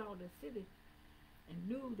saw the city and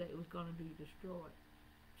knew that it was going to be destroyed.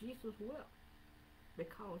 Jesus wept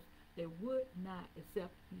because they would not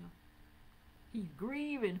accept him. He's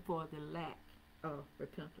grieving for the lack of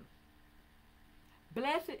repentance.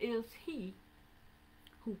 Blessed is he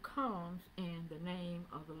who comes in the name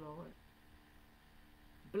of the Lord.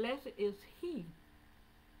 Blessed is he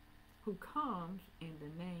who comes in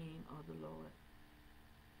the name of the Lord.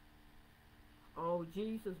 Oh,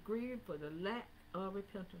 Jesus grieved for the lack of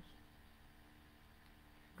repentance.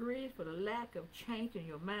 Grieved for the lack of changing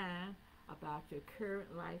your mind about your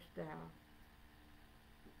current lifestyle.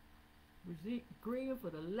 Grieved for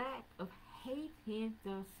the lack of hating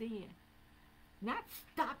the sin. Not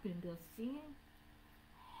stopping the sin,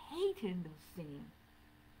 hating the sin,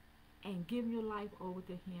 and giving your life over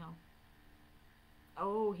to him.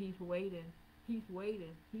 Oh, he's waiting. He's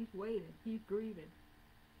waiting. He's waiting. He's grieving.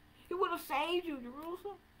 He would have saved you,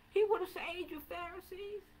 Jerusalem. He would have saved you,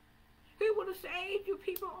 Pharisees. He would have saved you,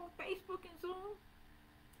 people on Facebook and Zoom.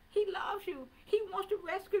 He loves you. He wants to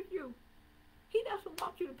rescue you. He doesn't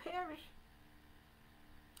want you to perish.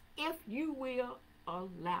 If you will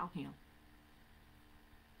allow him.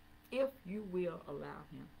 If you will allow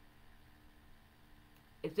him.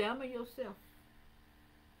 Examine yourself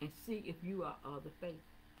and see if you are of the faith.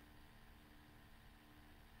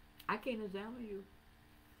 I can't examine you.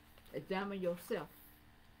 Examine yourself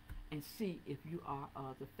and see if you are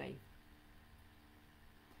of the faith.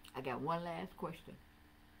 I got one last question.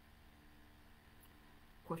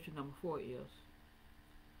 Question number 4 is,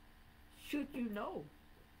 should you know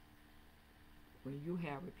when you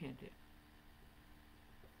have repented?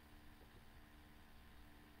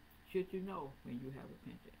 Should you know when you have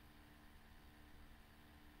repented?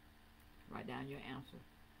 Write down your answer.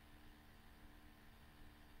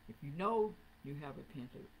 If you know you have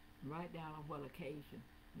repented, write down on what occasion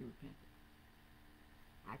you repented.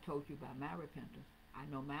 I told you about my repentance. I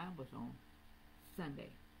know mine was on Sunday.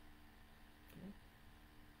 Okay?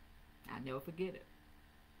 I'll never forget it.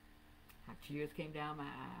 How tears came down my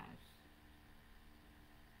eyes.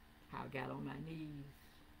 How I got on my knees.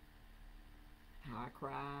 How I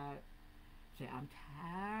cried. Said, I'm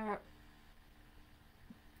tired.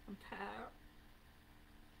 I'm tired.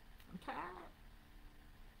 I'm tired.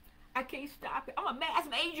 I can't stop it. I'm a math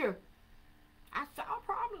major. I solve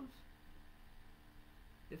problems.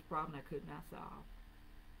 This problem I could not solve.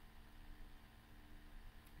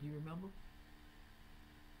 You remember?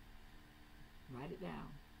 Write it down.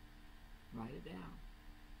 Write it down.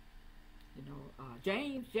 You know,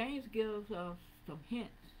 James gives us some hints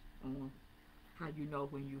on how you know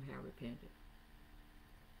when you have repented.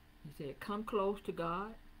 He said, come close to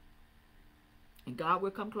God And God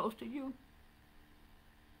will come close to you.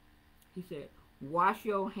 He said, wash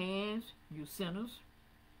your hands, you sinners.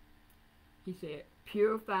 He said,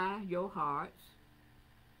 purify your hearts,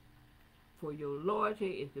 for your loyalty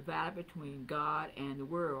is divided between God and the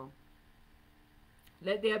world.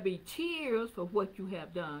 Let there be tears for what you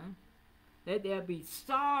have done. Let there be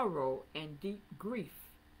sorrow and deep grief.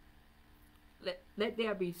 Let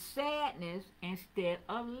there be sadness instead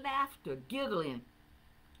of laughter, giggling.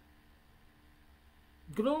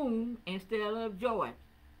 Gloom instead of joy.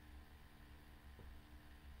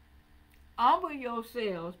 Humble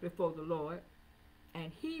yourselves before the Lord,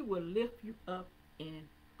 and he will lift you up in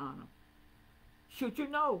honor. Should you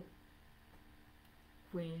know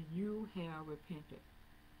when you have repented?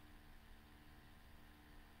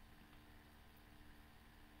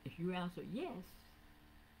 If you answer yes,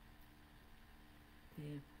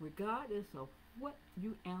 then regardless of what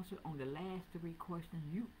you answered on the last three questions,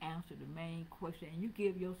 you answer the main question and you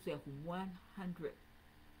give yourself 100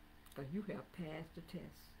 because you have passed the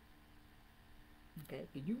test. Okay,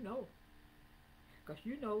 because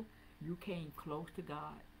you know you came close to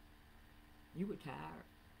God. You were tired.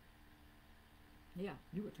 Yeah,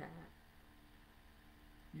 you were tired.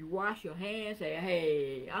 You wash your hands, say,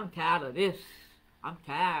 hey, I'm tired of this. I'm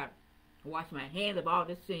tired. Wash my hands of all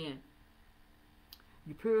this sin.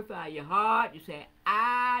 You purify your heart. You say,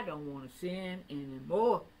 I don't want to sin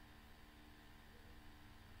anymore.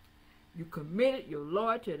 You committed your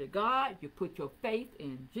loyalty to God. You put your faith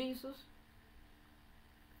in Jesus.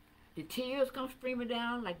 The tears come streaming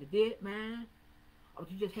down like the dead man. Or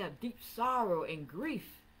you just have deep sorrow and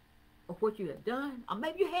grief of what you have done. Or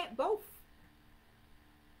maybe you had both.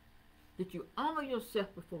 Did you honor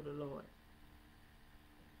yourself before the Lord?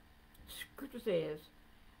 Scripture says,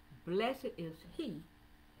 blessed is he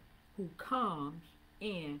who comes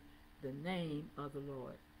in the name of the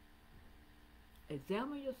Lord.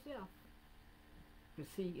 Examine yourself to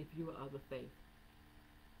see if you are of the faith.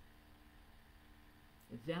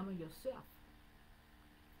 Examine yourself.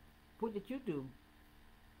 What did you do?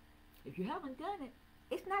 If you haven't done it,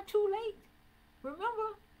 it's not too late.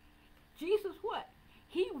 Remember, Jesus what?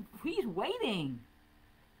 He's waiting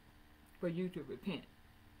for you to repent.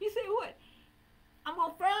 He said what? I'm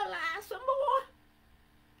going to fertilize some more.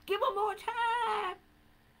 Give them more time.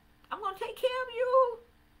 I'm going to take care of you.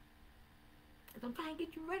 Because I'm trying to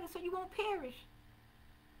get you ready so you won't perish.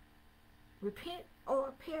 Repent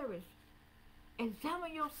or perish.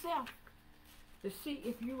 Examine yourself to see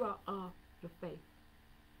if you are of the faith.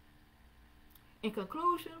 In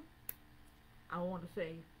conclusion, I want to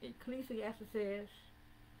say, Ecclesiastes says,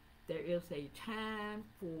 there is a time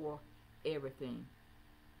for everything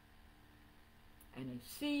and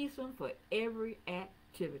a season for every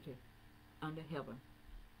activity under heaven.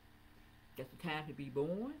 There's a time to be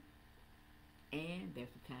born and there's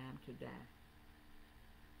a time to die.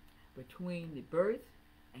 Between the birth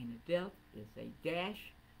and the death is a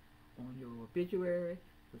dash on your obituary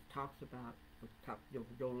which talks about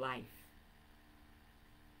your life.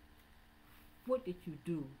 What did you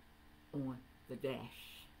do on the dash?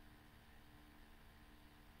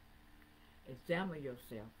 Examine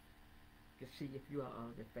yourself to see if you are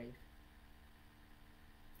of the faith.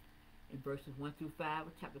 In verses 1 through 5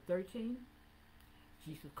 of chapter 13,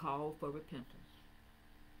 Jesus called for repentance.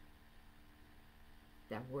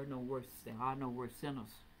 There are no worse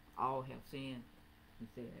sinners. All have sinned, he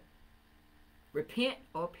said. Repent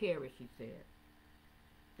or perish, he said.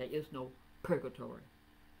 There is no purgatory.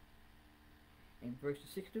 In verses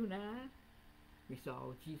 6 through 9, we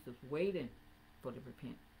saw Jesus waiting for the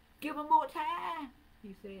repent. Give him more time,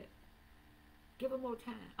 he said. Give him more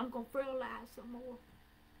time. I'm going to fertilize some more.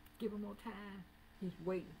 Give him more time. He's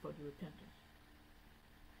waiting for the repentance.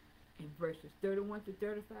 In verses 31 to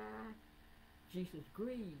 35, Jesus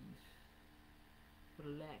grieves for the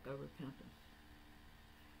lack of repentance.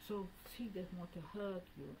 So he just wants to hug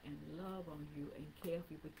you and love on you and care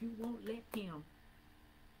for you, but you won't let him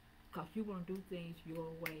because you want to do things your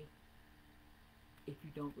way if you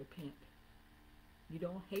don't repent. You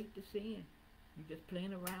don't hate the sin. You're just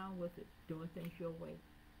playing around with it, doing things your way.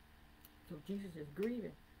 So Jesus is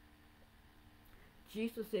grieving.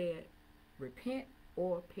 Jesus said, repent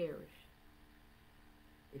or perish.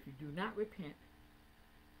 If you do not repent,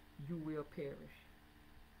 you will perish.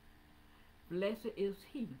 Blessed is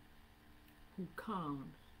he who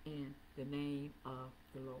comes in the name of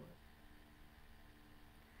the Lord.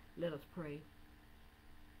 Let us pray.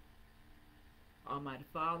 Almighty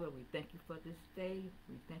Father, we thank you for this day.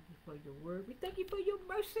 We thank you for your word. We thank you for your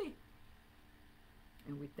mercy.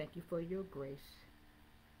 And we thank you for your grace.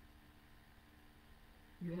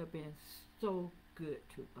 You have been so good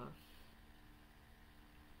to us.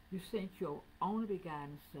 You sent your only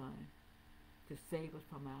begotten Son to save us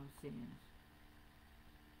from our sins.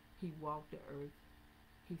 He walked the earth.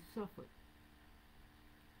 He suffered.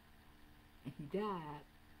 And he died,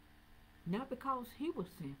 not because he was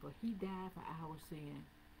sinful. He died for our sin.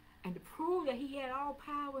 And to prove that he had all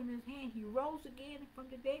power in his hand, he rose again from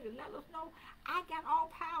the dead to let us know, I got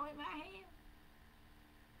all power in my hand.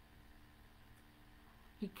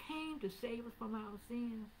 He came to save us from our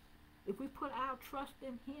sins. If we put our trust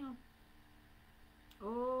in him,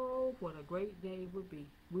 oh, what a great day it would be.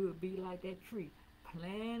 We would be like that tree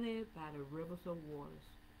planted by the rivers of waters.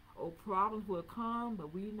 Oh, problems will come,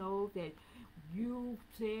 but we know that you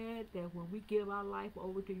said that when we give our life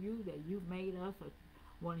over to you, that you've made us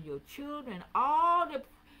one of your children. All the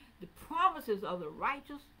promises of the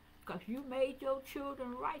righteous, because you made your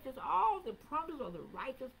children righteous, all the promises of the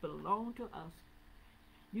righteous belong to us.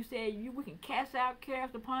 You said we can cast our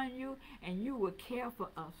cares upon you, and you will care for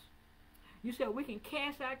us. You said we can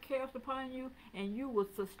cast our cares upon you, and you will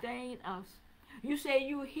sustain us. You said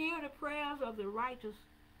you hear the prayers of the righteous,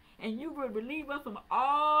 and you will relieve us from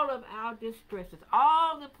all of our distresses.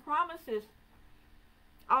 All the promises.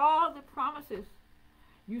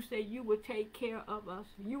 You say you will take care of us.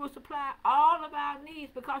 You will supply all of our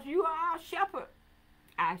needs because you are our shepherd.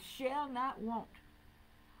 I shall not want.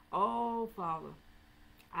 Oh, Father,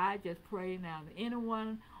 I just pray now that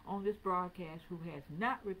anyone on this broadcast who has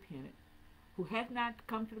not repented, who has not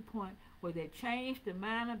come to the point where they changed their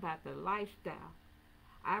mind about their lifestyle,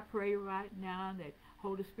 I pray right now that,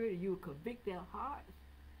 Holy Spirit, you will convict their hearts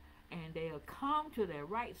and they'll come to their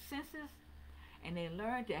right senses and they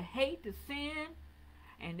learn to hate the sin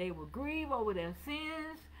and they will grieve over their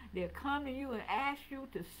sins. They'll come to you and ask you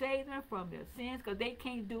to save them from their sins because they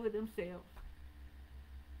can't do it themselves.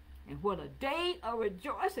 And what a day of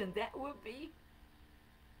rejoicing that would be,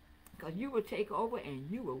 because you will take over and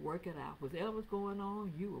you will work it out. Whatever's going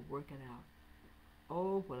on, you will work it out.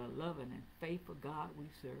 Oh, what a loving and faithful God we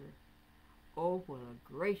serve. Oh, what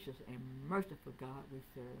a gracious and merciful God we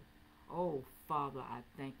serve. Oh, Father, I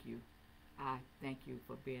thank you. I thank you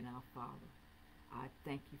for being our Father. I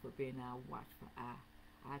thank you for being our watchful eye.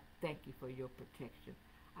 I thank you for your protection.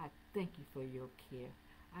 I thank you for your care.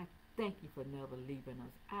 I thank you for never leaving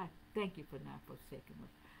us. I thank you for not forsaking us.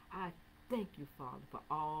 I thank you, Father, for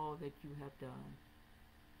all that you have done.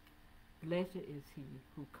 Blessed is he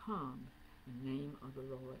who comes in the name of the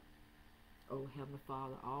Lord. Oh, Heavenly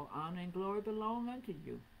Father, all honor and glory belong unto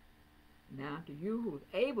you. Now to you who is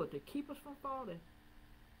able to keep us from falling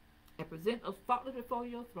and present us faultless before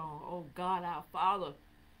your throne. Oh, God, our Father.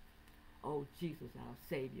 Oh, Jesus, our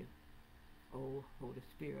Savior. Oh, Holy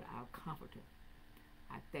Spirit, our Comforter.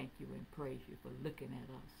 I thank you and praise you for looking at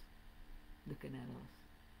us,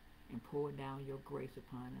 and pouring down your grace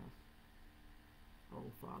upon us.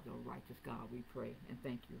 Oh, Father, oh, righteous God, we pray and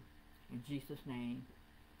thank you. In Jesus' name,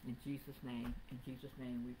 in Jesus' name, in Jesus'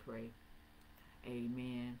 name we pray.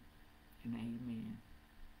 Amen and amen.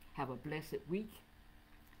 Have a blessed week.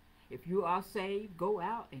 If you are saved, go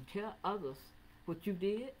out and tell others what you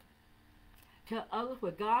did. Tell others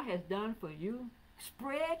what God has done for you.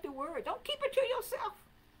 Spread the word. Don't keep it to yourself.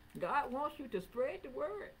 God wants you to spread the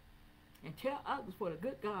word and tell others what a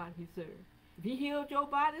good God he serves. If he healed your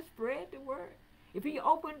body, spread the word. If he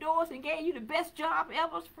opened doors and gave you the best job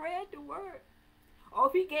ever, spread the word. Or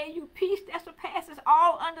if he gave you peace that surpasses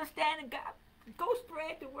all understanding, God, go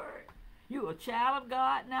spread the word. You're a child of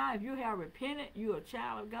God now. If you have repented, you're a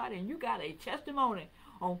child of God, and you got a testimony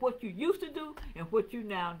on what you used to do and what you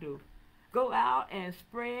now do. Go out and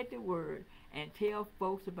spread the word and tell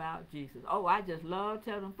folks about Jesus. Oh, I just love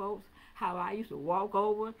telling folks how I used to walk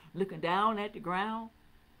over looking down at the ground,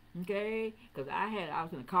 okay? Because I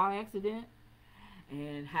was in a car accident,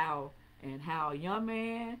 and how a young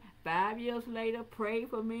man 5 years later prayed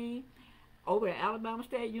for me over at Alabama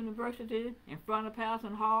State University in front of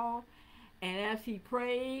Patterson Hall. And as he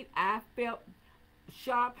prayed, I felt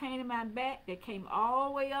sharp pain in my back that came all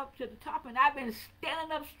the way up to the top, and I've been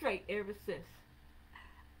standing up straight ever since.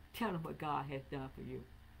 Tell them what God has done for you.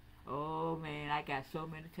 Oh, man, I got so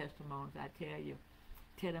many testimonies, I tell you.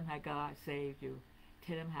 Tell them how God saved you.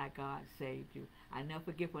 Tell them how God saved you. I never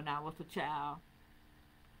forget when I was a child,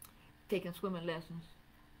 taking swimming lessons.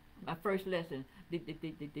 My first lesson, the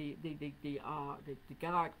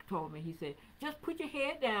guard told me, he said, just put your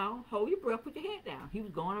head down, hold your breath, put your head down. He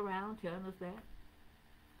was going around telling us that.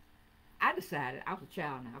 I decided, I was a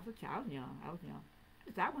child now, I was young. I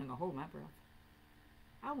decided I wasn't going to hold my breath.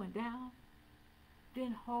 I went down,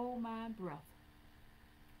 didn't hold my breath.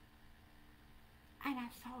 And I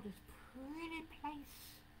saw this pretty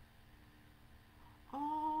place.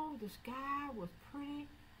 Oh, the sky was pretty.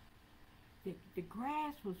 the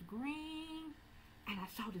grass was green, and I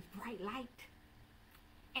saw this bright light.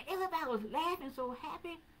 And everybody was laughing so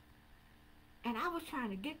happy, and I was trying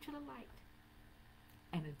to get to the light.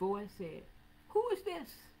 And the voice said, "Who is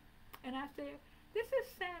this?" And I said, "This is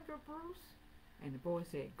Sandra, Bruce." And the voice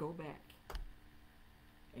said, "Go back."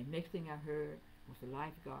 And next thing I heard was the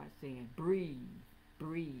lifeguard saying, "Breathe,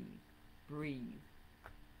 breathe, breathe."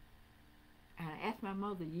 And I asked my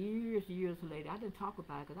mother years later. I didn't talk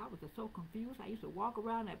about it because I was just so confused. I used to walk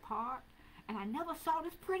around that park, and I never saw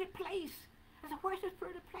this pretty place. I said, "Where's this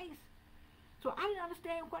pretty place?" So I didn't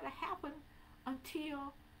understand what had happened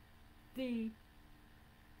until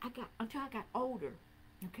I got older,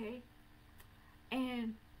 okay?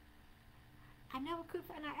 And I never could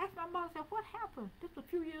find. I asked my mother, I said, "What happened?" This was a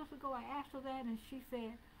few years ago. I asked her that, and she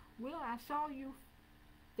said, "Well, I saw you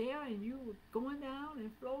there, and you were going down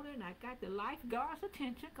and floating. And I got the lifeguard's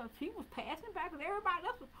attention because he was passing back, and everybody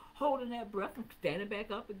else was holding their breath and standing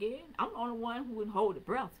back up again. I'm the only one who wouldn't hold the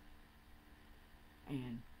breath."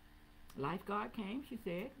 And lifeguard came. She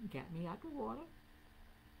said, got me out the water,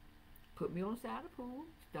 put me on the side of the pool,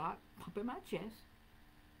 start pumping my chest,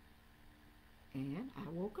 and I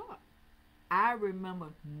woke up. I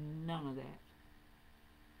remember none of that.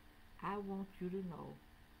 I want you to know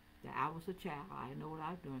that I was a child. I didn't know what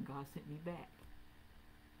I was doing. God sent me back.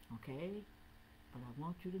 Okay? But I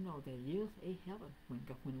want you to know there is a heaven. When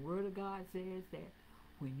the Word of God says that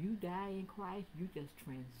when you die in Christ, you just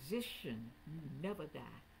transition. You never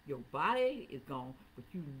die. Your body is gone, but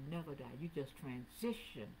you never die. You just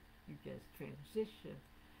transition. You just transition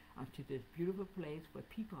onto this beautiful place where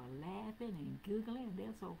people are laughing and giggling and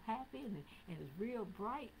they're so happy and it's real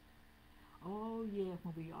bright. Oh yeah,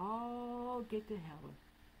 when we all get to heaven,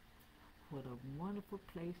 what a wonderful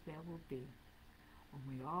place that will be.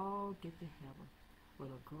 When we all get to heaven, what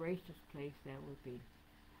a gracious place that will be.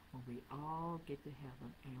 When we all get to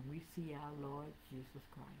heaven and we see our Lord Jesus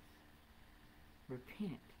Christ.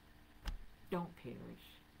 Repent. Don't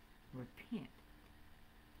perish. Repent.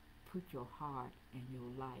 Put your heart and your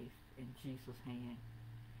life in Jesus' hand.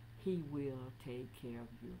 He will take care of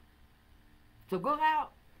you. So go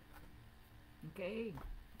out. Okay?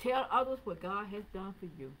 Tell others what God has done for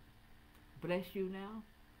you. Bless you now.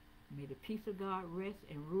 May the peace of God rest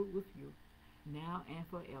and rule with you now and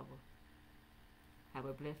forever. Have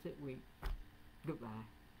a blessed week. Goodbye.